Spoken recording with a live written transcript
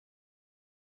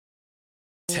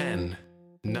10,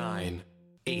 9,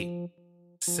 8,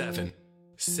 7,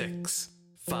 6,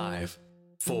 5,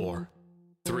 4,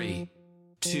 3,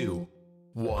 2,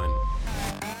 1.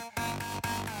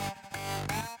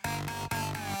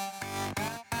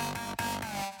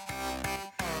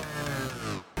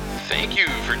 Thank you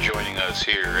for joining us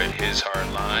here at His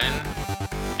Hardline.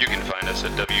 You can find us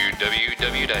at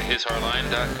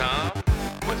www.hishardline.com.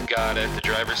 With God at the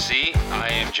driver's seat, I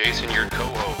am Jason, your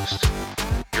co-host.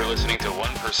 You're listening to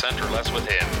 1% or Less with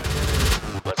Him.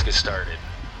 Let's get started.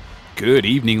 Good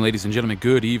evening, ladies and gentlemen.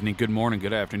 Good evening, good morning,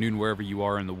 good afternoon, wherever you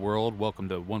are in the world. Welcome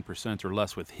to 1% or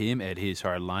Less with Him at His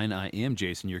Hardline. I am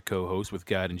Jason, your co-host, with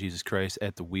God and Jesus Christ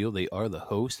at the wheel. They are the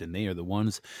host, and they are the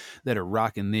ones that are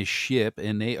rocking this ship,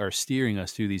 and they are steering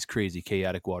us through these crazy,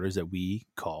 chaotic waters that we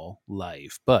call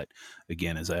life. But,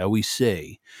 again, as I always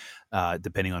say,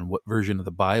 depending on what version of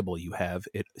the Bible you have,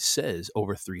 it says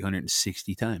over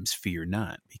 360 times, fear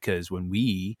not. Because when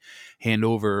we hand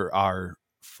over our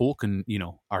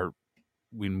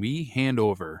when we hand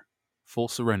over full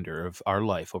surrender of our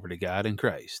life over to God in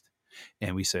Christ,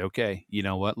 and we say, okay, you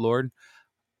know what, Lord,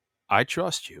 I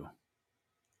trust you,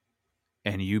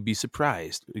 and you'd be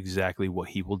surprised exactly what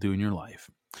he will do in your life.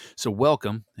 So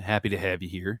welcome. Happy to have you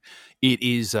here. It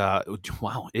is,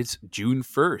 it's June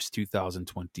 1st,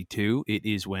 2022. It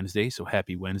is Wednesday, so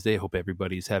happy Wednesday. I hope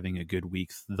everybody's having a good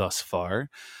week thus far.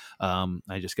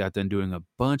 I just got done doing a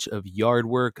bunch of yard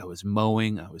work. I was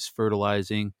mowing, I was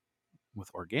fertilizing with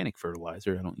organic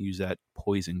fertilizer. I don't use that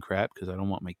poison crap because I don't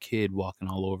want my kid walking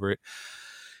all over it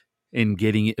and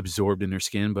getting it absorbed in their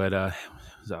skin. But I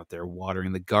was out there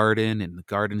watering the garden, and the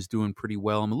garden's doing pretty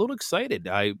well. I'm a little excited.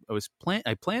 I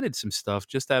planted some stuff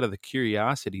just out of the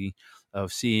curiosity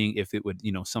of seeing if it would,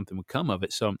 something would come of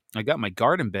it. So I got my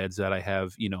garden beds that I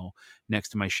have, next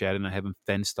to my shed, and I have them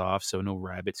fenced off so no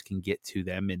rabbits can get to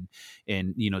them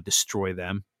and destroy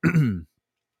them.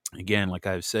 Again, like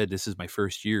I've said, this is my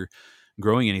first year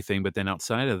growing anything, but then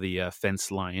outside of the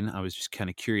fence line, I was just kind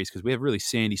of curious because we have really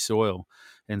sandy soil,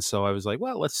 and so I was like,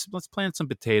 well, let's plant some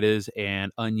potatoes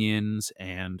and onions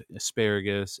and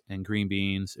asparagus and green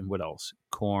beans and what else?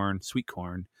 Corn, sweet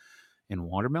corn, and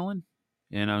watermelon.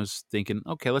 And I was thinking,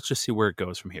 okay, let's just see where it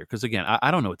goes from here. Because again,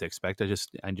 I don't know what to expect. I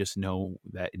just know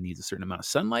that it needs a certain amount of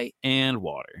sunlight and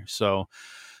water. So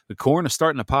the corn is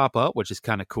starting to pop up, which is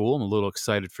kind of cool. I'm a little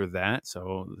excited for that.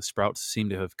 So the sprouts seem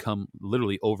to have come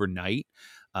literally overnight.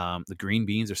 The green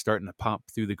beans are starting to pop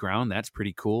through the ground. That's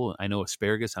pretty cool. I know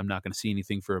asparagus, I'm not going to see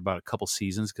anything for about a couple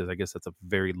seasons because I guess that's a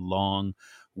very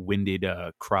long-winded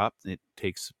crop. It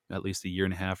takes at least a year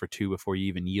and a half or two before you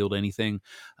even yield anything.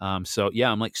 So yeah,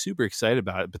 I'm like super excited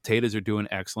about it. Potatoes are doing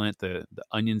excellent. The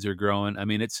onions are growing. I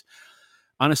mean, it's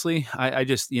honestly, I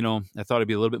just, I thought it'd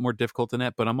be a little bit more difficult than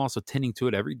that, but I'm also tending to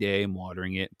it every day. I'm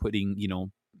watering it, putting,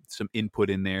 some input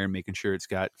in there, making sure it's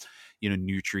got,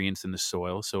 nutrients in the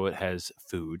soil so it has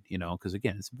food, because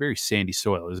again, it's very sandy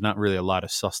soil. There's not really a lot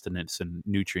of sustenance and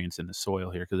nutrients in the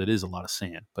soil here because it is a lot of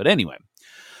sand. But anyway,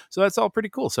 so that's all pretty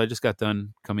cool. So I just got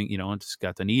done just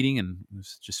got done eating and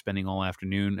was just spending all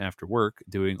afternoon after work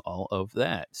doing all of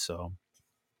that. So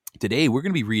today, we're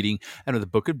going to be reading out of the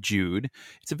book of Jude.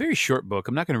 It's a very short book.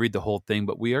 I'm not going to read the whole thing,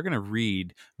 but we are going to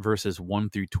read verses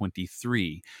 1 through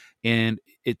 23. And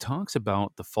it talks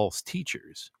about the false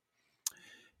teachers.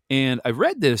 And I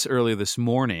read this earlier this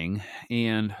morning,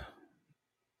 and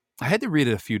I had to read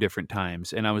it a few different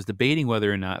times. And I was debating whether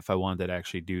or not if I wanted to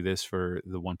actually do this for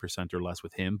the 1% or Less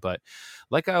with Him. But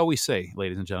like I always say,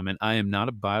 ladies and gentlemen, I am not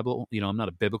a Bible, I'm not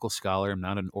a biblical scholar. I'm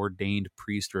not an ordained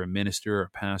priest or a minister or a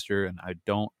pastor, and I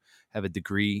don't have a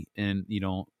degree in,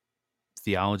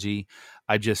 theology.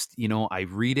 I just, I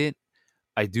read it.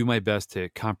 I do my best to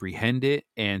comprehend it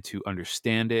and to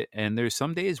understand it. And there's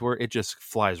some days where it just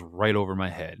flies right over my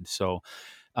head. So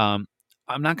I'm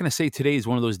not going to say today is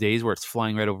one of those days where it's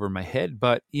flying right over my head,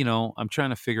 but, I'm trying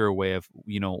to figure a way of,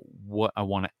 what I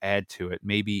want to add to it.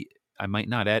 Maybe I might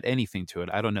not add anything to it.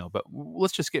 I don't know, but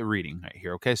let's just get reading right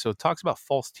here. Okay. So it talks about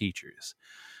false teachers.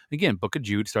 Again, book of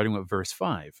Jude, starting with verse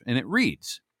 5, and it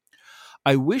reads,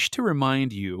 I wish to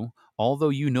remind you, although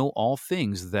you know all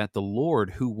things, that the Lord,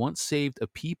 who once saved a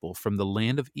people from the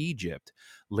land of Egypt,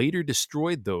 later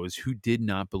destroyed those who did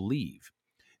not believe.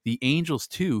 The angels,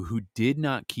 too, who did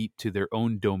not keep to their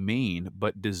own domain,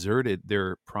 but deserted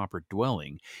their proper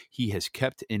dwelling, he has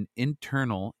kept in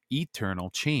eternal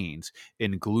chains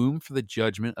in gloom for the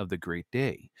judgment of the great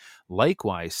day.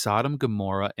 Likewise, Sodom,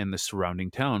 Gomorrah, and the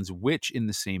surrounding towns, which in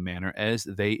the same manner as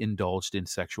they indulged in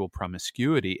sexual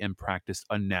promiscuity and practiced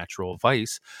unnatural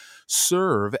vice,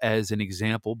 serve as an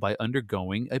example by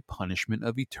undergoing a punishment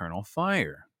of eternal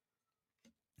fire.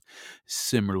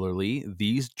 Similarly,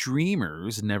 these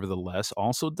dreamers, nevertheless,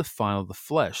 also defile the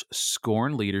flesh,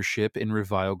 scorn leadership, and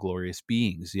revile glorious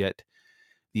beings. Yet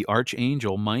the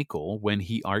archangel Michael, when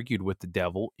he argued with the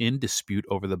devil in dispute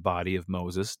over the body of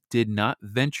Moses, did not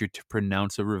venture to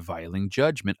pronounce a reviling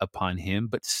judgment upon him,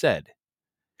 but said,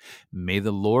 "May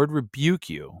the Lord rebuke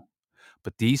you.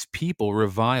 But these people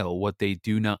revile what they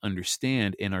do not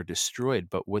understand and are destroyed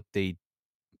by what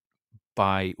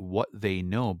they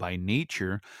know by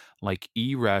nature, like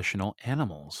irrational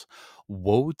animals.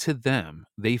 Woe to them!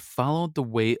 They followed the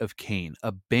way of Cain,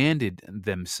 abandoned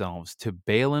themselves to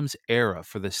Balaam's error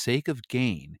for the sake of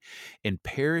gain, and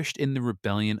perished in the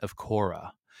rebellion of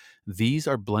Korah. These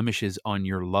are blemishes on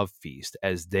your love feast,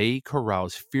 as they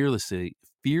carouse fearlessly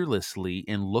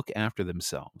and look after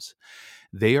themselves.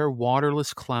 They are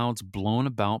waterless clouds blown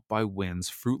about by winds,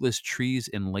 fruitless trees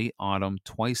in late autumn,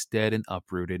 twice dead and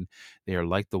uprooted. They are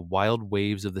like the wild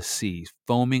waves of the sea,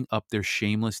 foaming up their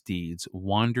shameless deeds,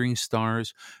 wandering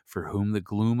stars for whom the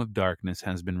gloom of darkness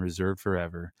has been reserved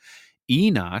forever.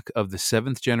 Enoch of the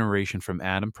seventh generation from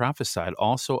Adam prophesied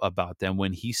also about them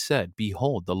when he said,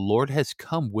 "Behold, the Lord has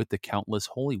come with the countless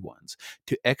holy ones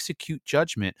to execute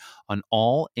judgment on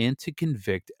all and to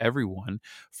convict everyone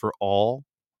for all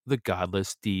the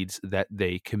godless deeds that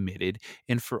they committed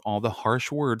and for all the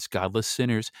harsh words godless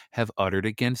sinners have uttered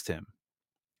against him."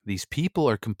 These people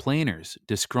are complainers,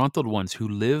 disgruntled ones who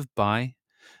live by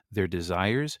their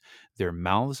desires. Their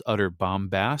mouths utter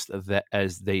bombast that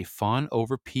as they fawn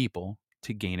over people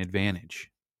to gain advantage.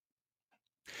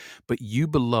 But you,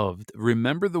 beloved,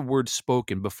 remember the words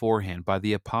spoken beforehand by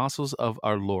the apostles of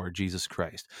our Lord Jesus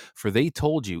Christ. For they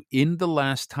told you, in the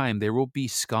last time there will be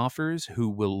scoffers who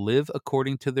will live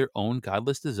according to their own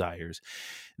godless desires.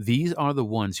 These are the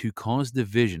ones who cause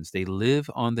divisions. They live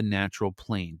on the natural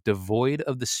plane, devoid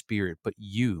of the Spirit. But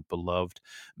you, beloved,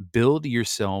 build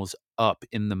yourselves up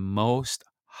in the most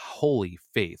holy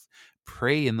faith.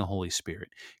 Pray in the Holy Spirit.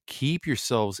 Keep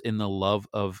yourselves in the love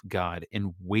of God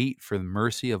and wait for the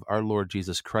mercy of our Lord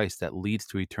Jesus Christ that leads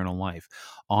to eternal life.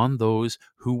 On those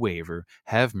who waver,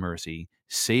 have mercy.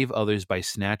 Save others by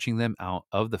snatching them out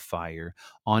of the fire.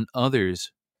 On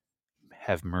others,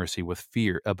 have mercy with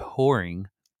fear, abhorring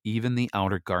even the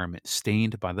outer garment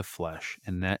stained by the flesh.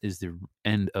 And that is the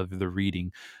end of the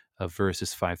reading of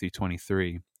verses 5 through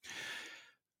 23.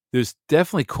 There's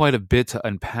definitely quite a bit to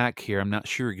unpack here. I'm not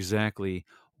sure exactly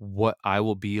what I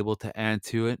will be able to add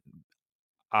to it.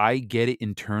 I get it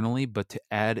internally, but to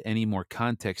add any more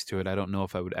context to it, I don't know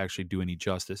if I would actually do any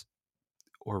justice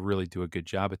or really do a good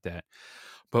job at that.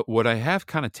 But what I have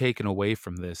kind of taken away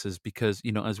from this is because,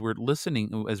 as we're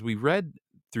listening, as we read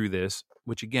through this,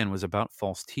 which again was about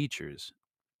false teachers.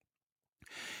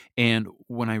 And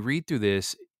when I read through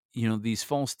this, these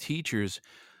false teachers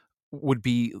would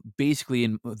be basically,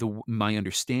 in my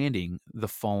understanding, the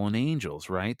fallen angels,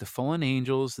 right? The fallen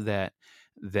angels that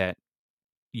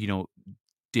you know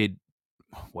did,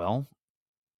 well,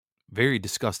 very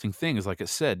disgusting things. Like I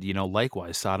said,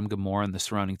 likewise, Sodom, Gomorrah, and the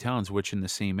surrounding towns, which in the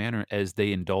same manner as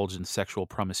they indulged in sexual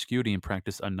promiscuity and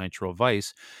practiced unnatural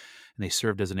vice, and they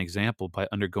served as an example by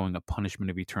undergoing a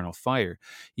punishment of eternal fire.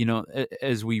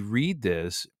 As we read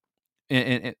this,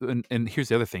 and here's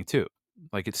the other thing too,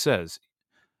 like it says,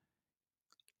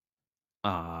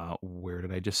 where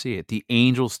did I just see it? The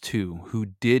angels too, who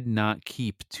did not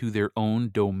keep to their own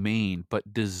domain,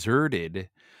 but deserted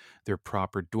their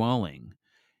proper dwelling.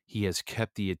 He has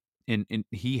kept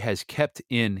he has kept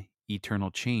in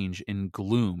eternal change in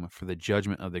gloom for the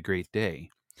judgment of the great day.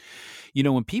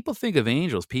 When people think of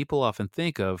angels, people often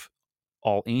think of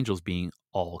all angels being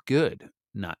all good.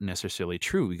 Not necessarily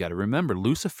true. We got to remember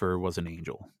Lucifer was an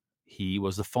angel. He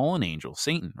was the fallen angel,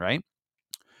 Satan, right?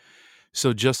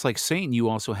 So just like Satan, you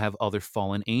also have other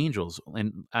fallen angels.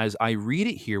 And as I read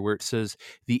it here, where it says,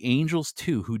 the angels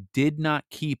too, who did not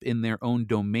keep in their own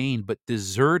domain, but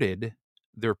deserted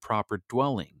their proper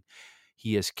dwelling,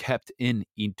 he has kept in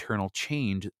eternal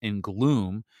change and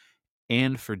gloom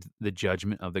and for the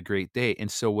judgment of the great day. And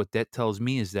so what that tells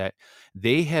me is that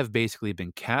they have basically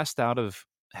been cast out of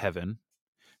heaven.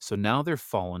 So now they're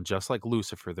fallen, just like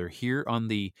Lucifer. They're here on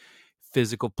the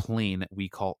physical plane that we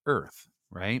call earth,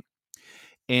 right?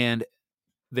 And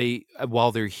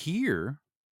while they're here,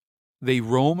 they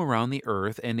roam around the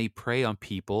earth and they prey on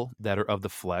people that are of the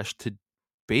flesh to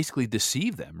basically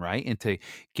deceive them, right? And to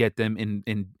get them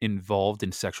involved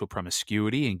in sexual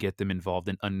promiscuity and get them involved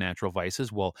in unnatural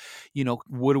vices. Well,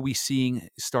 what are we seeing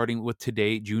starting with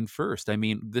today, June 1st? I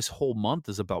mean, this whole month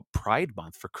is about Pride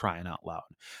Month, for crying out loud.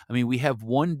 I mean, we have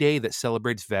one day that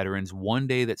celebrates veterans, one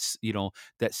day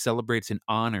that celebrates and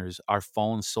honors our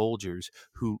fallen soldiers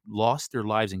who lost their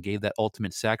lives and gave that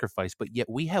ultimate sacrifice. But yet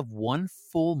we have one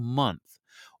full month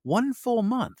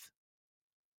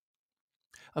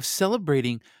of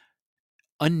celebrating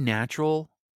unnatural,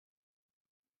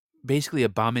 basically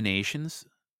abominations.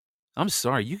 I'm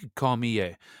sorry, you could call me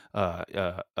a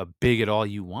bigot all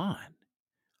you want.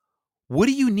 What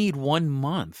do you need 1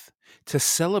 month to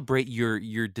celebrate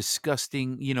your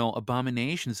disgusting,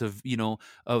 abominations of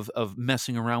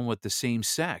messing around with the same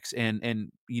sex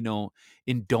and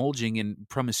indulging in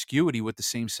promiscuity with the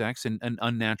same sex and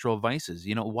unnatural vices?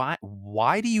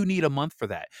 Why do you need a month for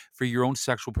that, for your own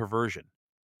sexual perversion?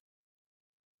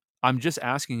 I'm just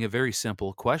asking a very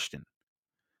simple question.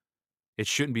 It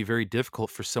shouldn't be very difficult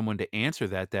for someone to answer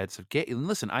that. That's gay. And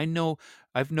listen,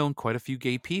 I've known quite a few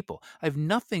gay people. I have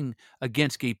nothing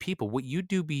against gay people. What you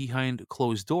do behind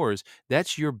closed doors,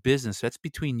 that's your business. That's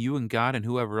between you and God and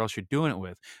whoever else you're doing it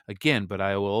with. Again, but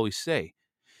I will always say,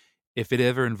 if it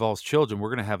ever involves children, we're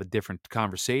going to have a different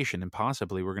conversation, and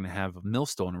possibly we're going to have a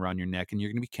millstone around your neck and you're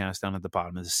going to be cast down at the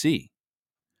bottom of the sea.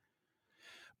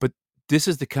 But this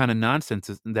is the kind of nonsense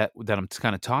that I'm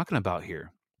kind of talking about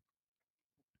here.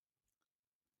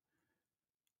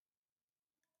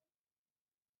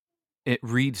 It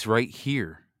reads right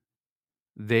here.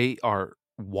 They are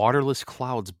waterless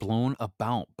clouds blown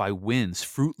about by winds,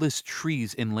 fruitless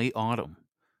trees in late autumn,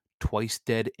 twice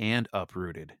dead and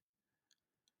uprooted.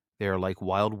 They are like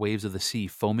wild waves of the sea,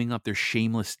 foaming up their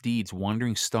shameless deeds,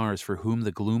 wandering stars for whom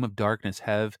the gloom of darkness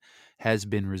has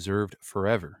been reserved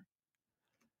forever.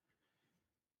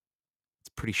 It's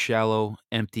a pretty shallow,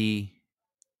 empty,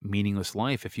 meaningless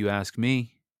life, if you ask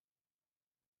me.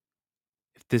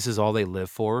 If this is all they live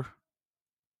for,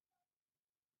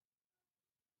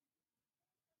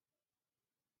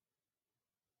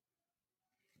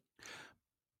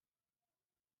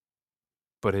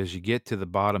 but as you get to the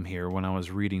bottom here, when I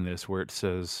was reading this, where it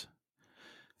says,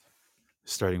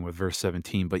 starting with verse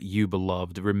 17, but you,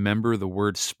 beloved, remember the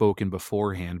words spoken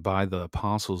beforehand by the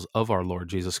apostles of our Lord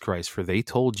Jesus Christ, for they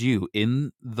told you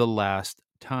in the last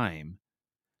time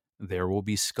there will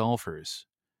be scoffers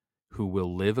who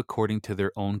will live according to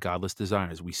their own godless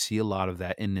desires. We see a lot of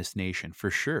that in this nation,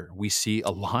 for sure. We see a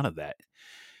lot of that.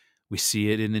 We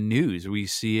see it in the news. We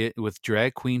see it with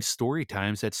drag queen story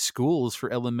times at schools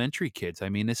for elementary kids. I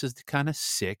mean, this is the kind of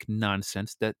sick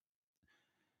nonsense that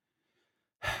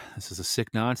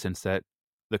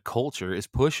the culture is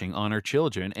pushing on our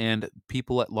children and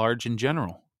people at large in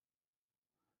general.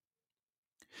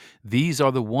 These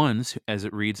are the ones, as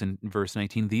it reads in verse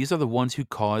 19, these are the ones who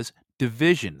cause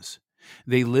divisions.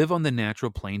 They live on the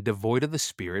natural plane, devoid of the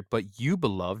Spirit, but you,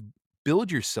 beloved,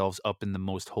 build yourselves up in the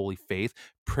most holy faith,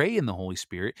 pray in the Holy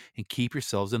Spirit, and keep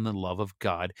yourselves in the love of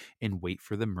God, and wait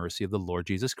for the mercy of the Lord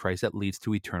Jesus Christ that leads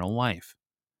to eternal life.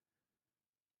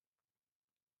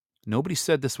 Nobody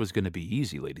said this was going to be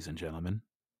easy, ladies and gentlemen.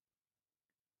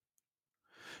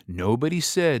 Nobody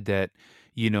said that,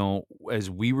 as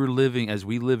we live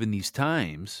in these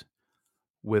times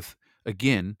with,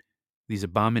 again, these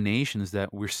abominations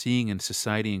that we're seeing in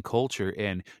society and culture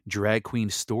and drag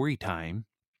queen story time,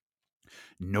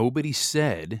 nobody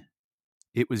said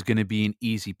it was going to be an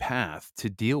easy path to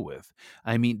deal with.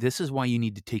 I mean, this is why you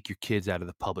need to take your kids out of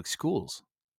the public schools.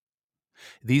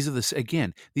 These are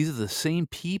the same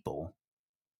people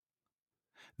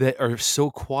that are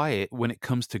so quiet when it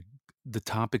comes to the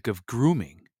topic of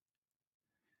grooming.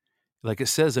 Like it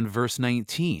says in verse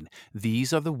 19,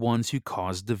 these are the ones who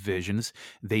cause divisions.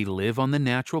 They live on the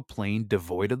natural plane,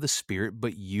 devoid of the Spirit,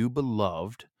 but you,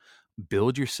 beloved,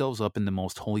 build yourselves up in the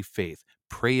most holy faith,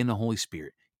 pray in the Holy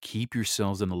Spirit, keep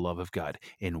yourselves in the love of God,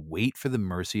 and wait for the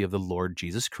mercy of the Lord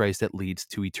Jesus Christ that leads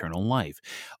to eternal life.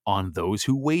 On those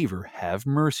who waver, have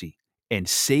mercy, and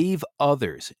save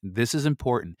others. This is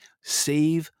important.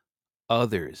 Save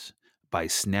others by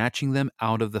snatching them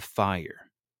out of the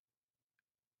fire.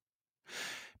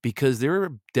 Because there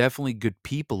are definitely good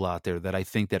people out there that I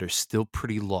think that are still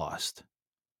pretty lost.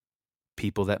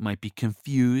 People that might be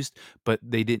confused, but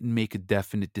they didn't make a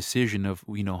definite decision of,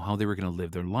 how they were going to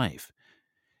live their life.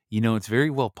 It's very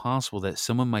well possible that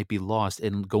someone might be lost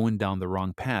and going down the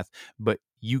wrong path, but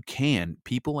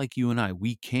people like you and I,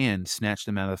 we can snatch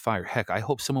them out of the fire. Heck, I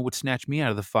hope someone would snatch me out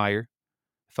of the fire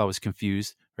if I was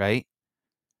confused, right?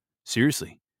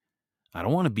 Seriously. I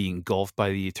don't want to be engulfed by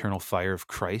the eternal fire of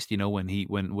Christ, when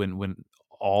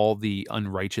all the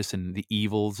unrighteous and the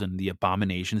evils and the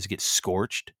abominations get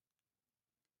scorched.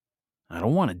 I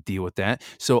don't want to deal with that.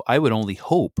 So I would only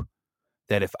hope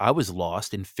that if I was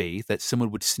lost in faith, that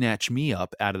someone would snatch me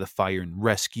up out of the fire and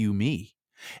rescue me.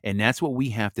 And that's what we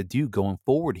have to do going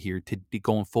forward here,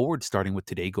 going forward, starting with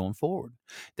today, going forward.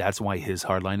 That's why his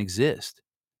hardline exists.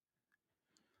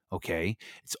 Okay?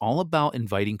 It's all about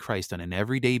inviting Christ on an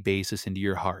everyday basis into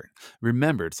your heart.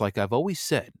 Remember, it's like I've always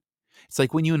said, it's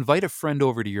like when you invite a friend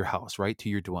over to your house, right, to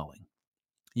your dwelling.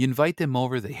 You invite them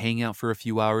over, they hang out for a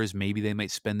few hours, maybe they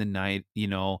might spend the night,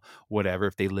 whatever,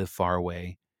 if they live far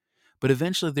away. But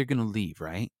eventually they're going to leave,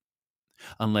 right?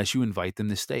 Unless you invite them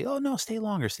to stay. Oh no, stay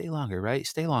longer, right?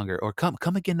 Stay longer, or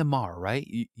come again tomorrow, right?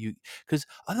 Because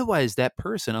otherwise, that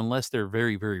person, unless they're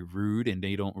very, very rude and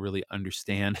they don't really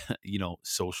understand,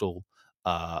 social,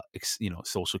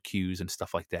 social cues and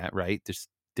stuff like that, right? There's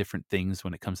different things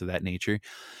when it comes to that nature.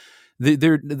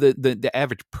 The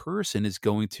average person is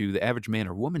going to, the average man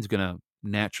or woman is going to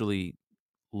naturally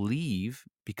leave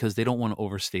because they don't want to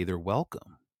overstay their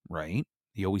welcome, right?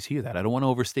 You always hear that. I don't want to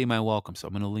overstay my welcome, so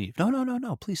I'm going to leave. No, no, no,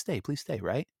 no. Please stay,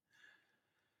 right?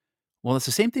 Well, it's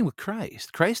the same thing with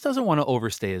Christ. Christ doesn't want to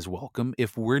overstay his welcome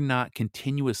if we're not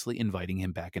continuously inviting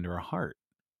him back into our heart.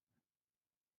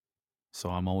 So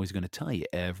I'm always going to tell you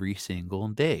every single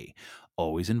day,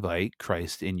 always invite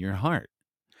Christ in your heart.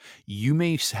 You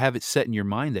may have it set in your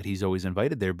mind that he's always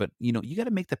invited there, but you got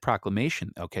to make the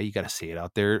proclamation. Okay. You got to say it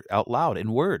out there out loud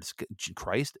in words.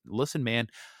 Christ, listen, man,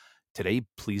 today,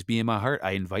 please be in my heart.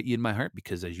 I invite you in my heart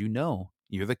because as you know,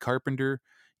 you're the carpenter.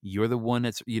 You're the one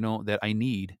that's, that I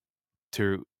need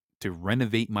to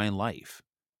renovate my life.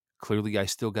 Clearly, I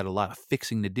still got a lot of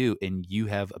fixing to do, and you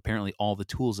have apparently all the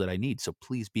tools that I need. So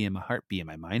please be in my heart, be in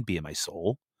my mind, be in my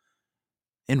soul,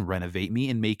 and renovate me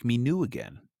and make me new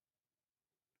again.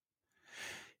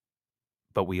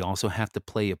 But we also have to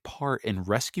play a part in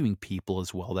rescuing people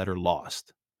as well that are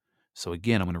lost. So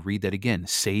again, I'm going to read that again.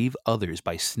 Save others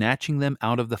by snatching them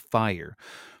out of the fire,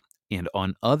 and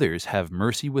on others have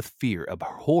mercy with fear,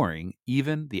 abhorring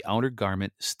even the outer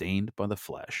garment stained by the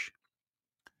flesh.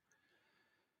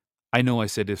 I know I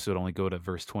said this would only go to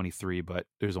verse 23, but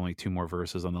there's only 2 more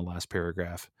verses on the last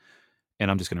paragraph. And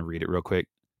I'm just going to read it real quick.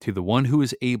 To the one who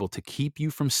is able to keep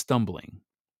you from stumbling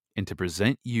and to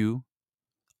present you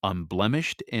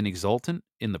unblemished and exultant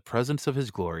in the presence of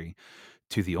his glory,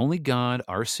 to the only God,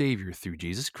 our Savior, through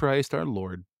Jesus Christ our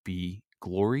Lord, be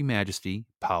glory, majesty,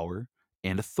 power,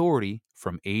 and authority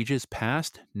from ages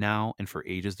past, now, and for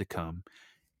ages to come.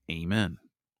 Amen.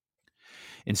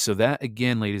 And so that,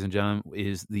 again, ladies and gentlemen,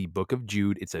 is the book of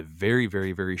Jude. It's a very,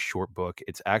 very, very short book.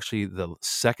 It's actually the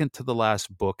second to the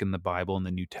last book in the Bible in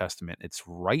the New Testament. It's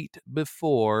right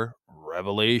before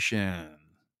Revelation.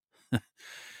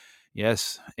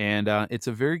 Yes, and it's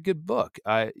a very good book.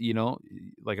 Like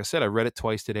I said, I read it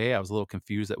twice today. I was a little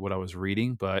confused at what I was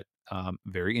reading, but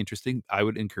very interesting. I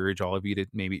would encourage all of you to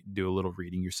maybe do a little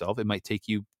reading yourself. It might take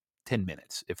you 10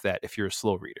 minutes, if you're a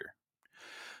slow reader.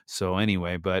 So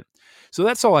anyway, so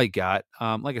that's all I got.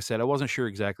 Like I said, I wasn't sure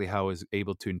exactly how I was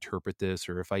able to interpret this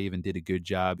or if I even did a good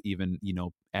job, even,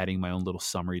 adding my own little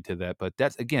summary to that. But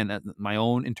that's, again, my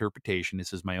own interpretation.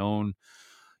 This is my own,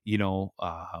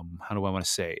 how do I want to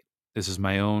say it? This is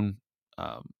my own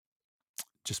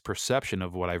just perception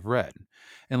of what I've read.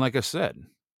 And like I said,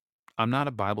 I'm not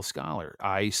a Bible scholar.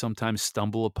 I sometimes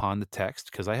stumble upon the text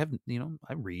because I have,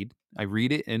 I read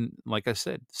it. And like I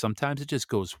said, sometimes it just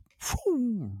goes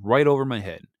right over my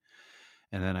head.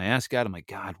 And then I ask God, I'm like,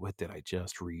 God, what did I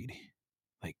just read?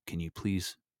 Like, can you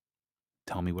please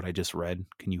tell me what I just read?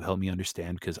 Can you help me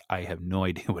understand? Because I have no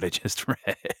idea what I just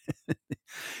read.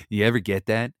 You ever get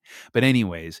that? But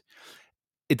anyways,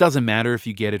 it doesn't matter if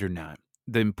you get it or not.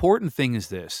 The important thing is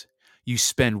this. You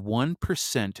spend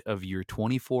 1% of your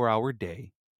 24-hour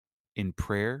day in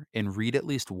prayer and read at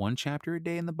least one chapter a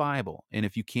day in the Bible. And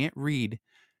if you can't read,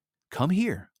 come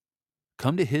here.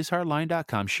 Come to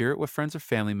hishardline.com. Share it with friends or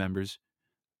family members.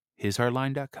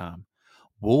 hishardline.com.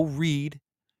 We'll read.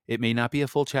 It may not be a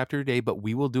full chapter a day, but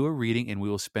we will do a reading and we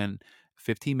will spend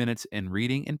 15 minutes in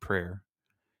reading and prayer.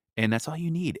 And that's all you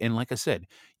need. And like I said,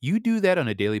 you do that on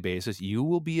a daily basis, you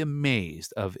will be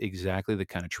amazed of exactly the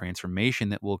kind of transformation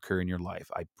that will occur in your life.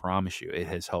 I promise you, it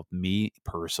has helped me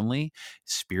personally,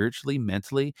 spiritually,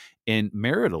 mentally, and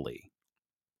maritally.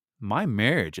 My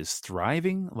marriage is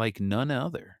thriving like none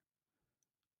other.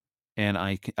 And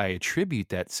I attribute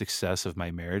that success of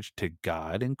my marriage to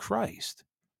God and Christ.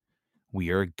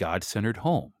 We are a God-centered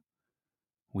home.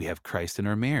 We have Christ in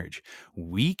our marriage.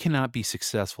 We cannot be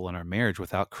successful in our marriage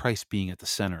without Christ being at the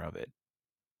center of it.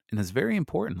 And that's very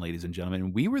important, ladies and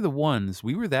gentlemen. We were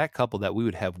that couple that we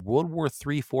would have World War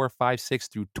III, 4, 5, 6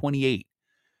 through 28.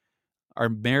 Our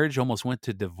marriage almost went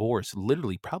to divorce,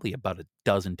 literally probably about a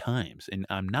dozen times. And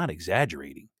I'm not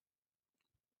exaggerating.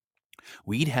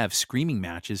 We'd have screaming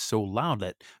matches so loud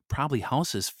that probably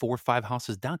 4 or 5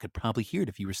 houses down could probably hear it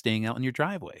if you were staying out in your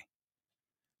driveway.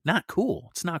 Not cool.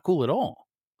 It's not cool at all.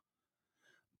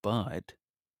 But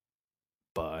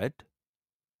I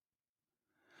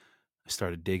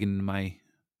started digging into my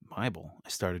Bible. I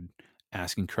started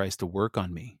asking Christ to work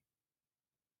on me,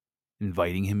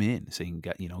 inviting him in, saying,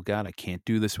 God, I can't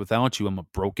do this without you. I'm a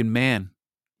broken man.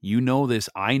 You know this.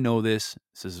 I know this.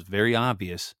 This is very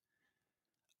obvious.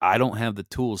 I don't have the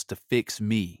tools to fix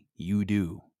me. You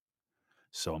do.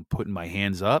 So I'm putting my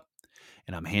hands up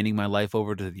and I'm handing my life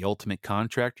over to the ultimate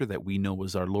contractor that we know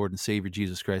was our Lord and Savior,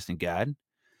 Jesus Christ and God.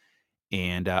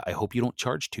 And I hope you don't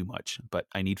charge too much, but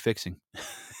I need fixing.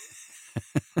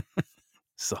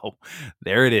 So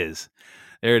there it is.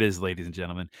 There it is, ladies and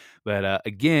gentlemen. But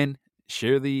again,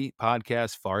 share the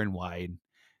podcast far and wide.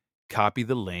 Copy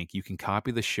the link. You can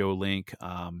copy the show link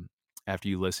after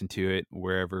you listen to it,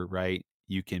 wherever, right?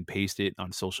 You can paste it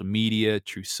on social media,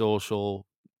 True Social,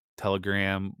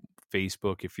 Telegram,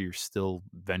 Facebook, if you're still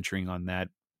venturing on that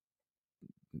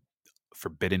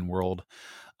forbidden world.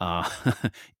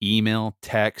 Email,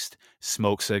 text,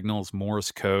 smoke signals,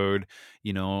 Morse code,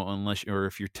 or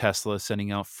if you're Tesla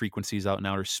sending out frequencies out in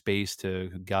outer space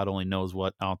to God only knows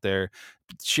what out there,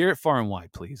 share it far and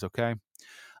wide, please. Okay.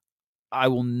 I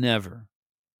will never,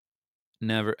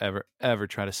 ever, ever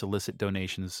try to solicit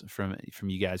donations from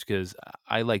you guys because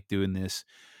I like doing this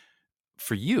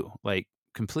for you, like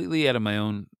completely out of my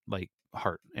own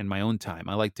heart and my own time.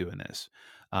 I like doing this.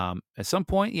 At some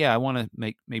point, I want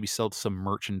to maybe sell some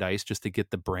merchandise just to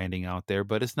get the branding out there,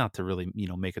 but it's not to really,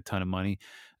 make a ton of money.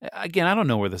 Again, I don't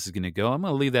know where this is going to go. I'm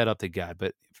going to leave that up to God.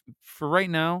 But for right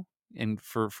now and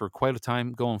for quite a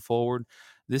time going forward,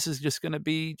 this is just going to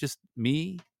be just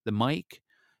me, the mic.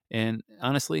 And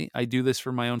honestly, I do this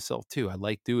for my own self too. I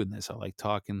like doing this. I like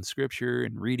talking scripture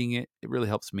and reading it. It really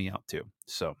helps me out too.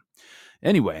 So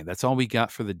anyway, that's all we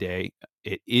got for the day.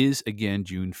 It is, again,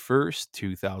 June 1st,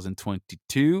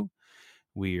 2022.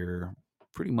 We're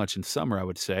pretty much in summer, I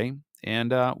would say.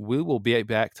 And we will be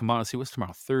back tomorrow. Let's see, what's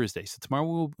tomorrow? Thursday. So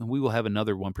tomorrow we will have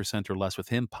another 1% or less with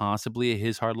him, possibly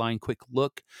his hardline quick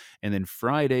look. And then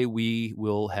Friday we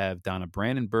will have Donna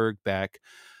Brandenburg back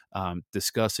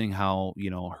discussing how,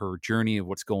 her journey of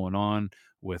what's going on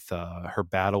with her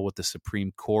battle with the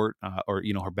Supreme Court or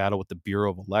her battle with the Bureau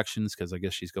of Elections, because I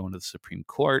guess she's going to the Supreme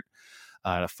Court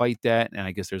to fight that. And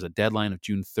I guess there's a deadline of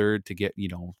June 3rd to get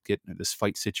this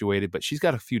fight situated. But she's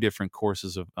got a few different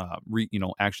courses of,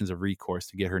 actions of recourse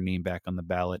to get her name back on the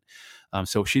ballot.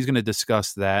 So she's going to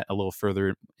discuss that a little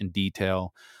further in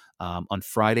detail on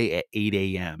Friday at 8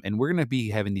 a.m. And we're going to be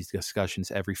having these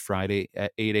discussions every Friday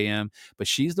at 8 a.m. But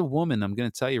she's the woman, I'm going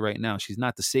to tell you right now, she's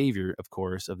not the savior, of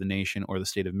course, of the nation or the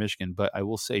state of Michigan. But I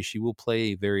will say she will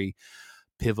play a very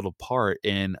pivotal part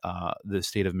in the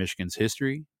state of Michigan's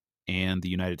history and the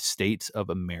United States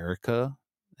of America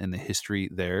and the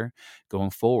history there going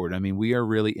forward. I mean, we are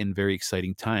really in very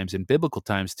exciting times and biblical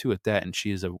times too at that. And she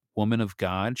is a woman of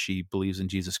God. She believes in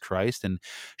Jesus Christ and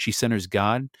she centers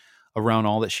God around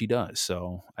all that she does.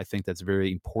 So I think that's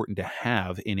very important to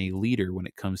have in a leader when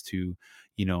it comes to,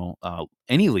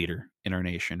 any leader in our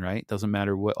nation, right? Doesn't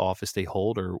matter what office they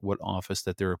hold or what office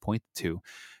that they're appointed to.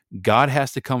 God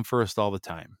has to come first all the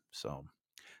time. So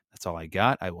that's all I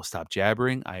got. I will stop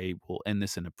jabbering. I will end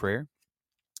this in a prayer.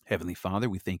 Heavenly Father,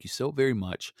 we thank you so very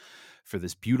much for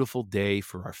this beautiful day,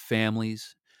 for our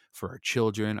families, for our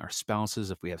children, our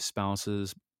spouses, if we have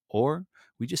spouses, or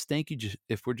we just thank you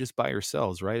if we're just by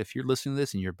ourselves, right? If you're listening to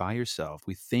this and you're by yourself,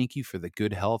 we thank you for the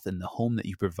good health and the home that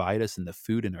you provide us and the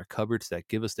food in our cupboards that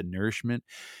give us the nourishment.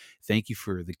 Thank you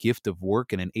for the gift of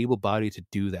work and an able body to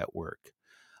do that work.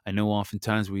 I know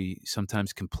oftentimes we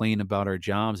sometimes complain about our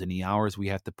jobs and the hours we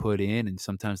have to put in and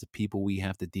sometimes the people we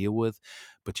have to deal with.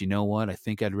 But you know what? I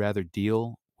think I'd rather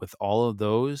deal with all of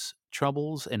those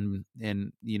troubles and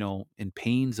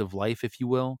pains of life, if you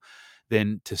will,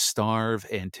 than to starve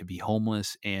and to be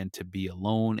homeless and to be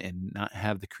alone and not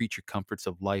have the creature comforts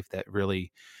of life that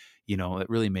really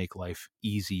make life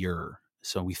easier.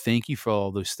 So we thank you for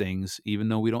all those things, even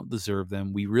though we don't deserve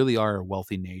them. We really are a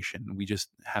wealthy nation. We just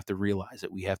have to realize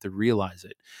it. We have to realize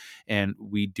it. And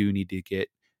we do need to get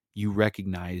you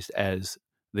recognized as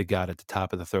the God at the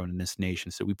top of the throne in this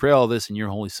nation. So we pray all this in your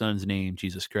holy Son's name,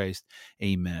 Jesus Christ.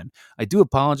 Amen. I do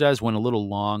apologize, went a little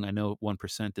long. I know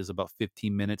 1% is about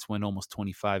 15 minutes, went almost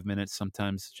 25 minutes.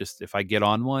 Sometimes just if I get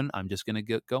on one, I'm just going to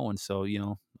get going. So,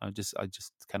 I just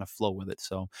kind of flow with it.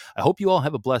 So I hope you all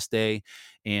have a blessed day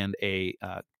and a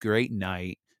great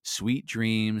night. Sweet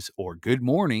dreams, or good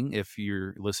morning if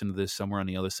you're listening to this somewhere on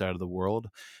the other side of the world.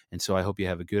 And so I hope you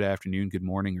have a good afternoon, good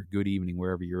morning, or good evening,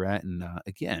 wherever you're at. And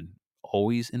again,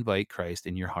 always invite Christ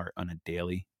in your heart on a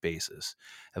daily basis.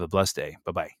 Have a blessed day.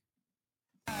 Bye-bye.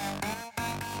 I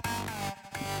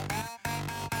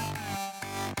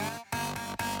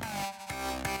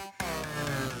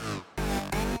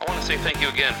want to say thank you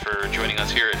again for joining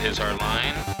us here at His Hard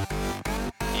Line.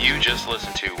 You just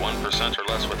listened to 1% or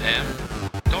Less with Him.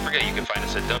 Don't forget you can find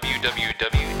us at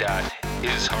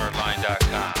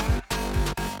www.hishardline.com.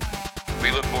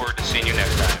 We look forward to seeing you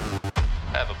next time.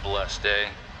 Have a blessed day.